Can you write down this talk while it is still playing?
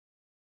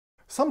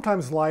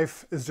Sometimes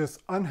life is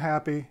just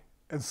unhappy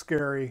and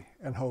scary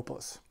and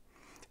hopeless.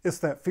 It's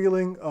that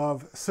feeling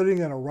of sitting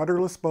in a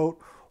rudderless boat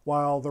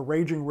while the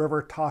raging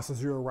river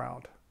tosses you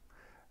around.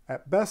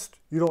 At best,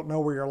 you don't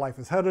know where your life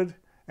is headed,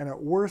 and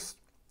at worst,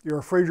 you're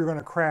afraid you're going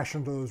to crash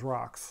into those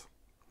rocks.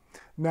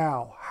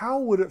 Now, how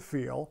would it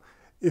feel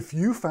if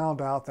you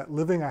found out that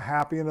living a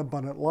happy and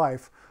abundant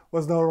life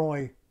was not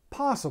only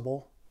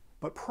possible,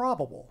 but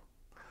probable?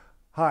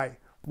 Hi,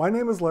 my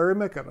name is Larry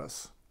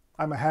McInnes.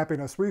 I'm a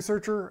happiness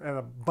researcher and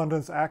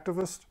abundance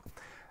activist.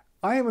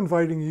 I am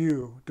inviting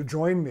you to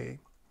join me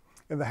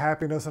in the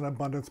Happiness and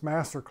Abundance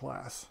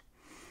Masterclass.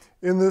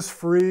 In this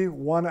free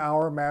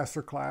 1-hour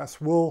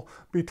masterclass, we'll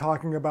be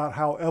talking about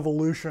how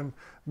evolution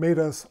made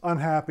us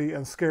unhappy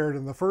and scared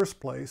in the first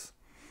place,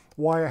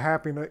 why a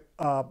happy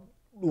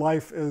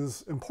life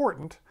is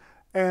important,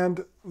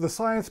 and the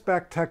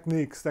science-backed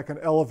techniques that can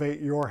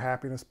elevate your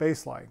happiness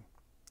baseline.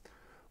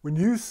 When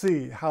you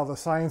see how the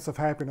science of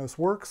happiness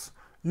works,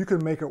 you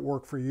can make it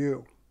work for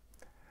you.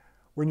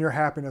 When your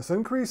happiness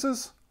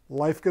increases,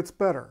 life gets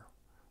better.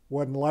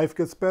 When life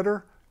gets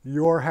better,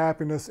 your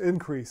happiness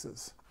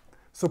increases.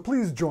 So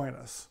please join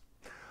us.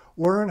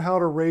 Learn how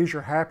to raise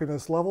your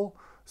happiness level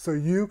so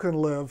you can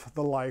live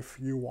the life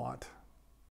you want.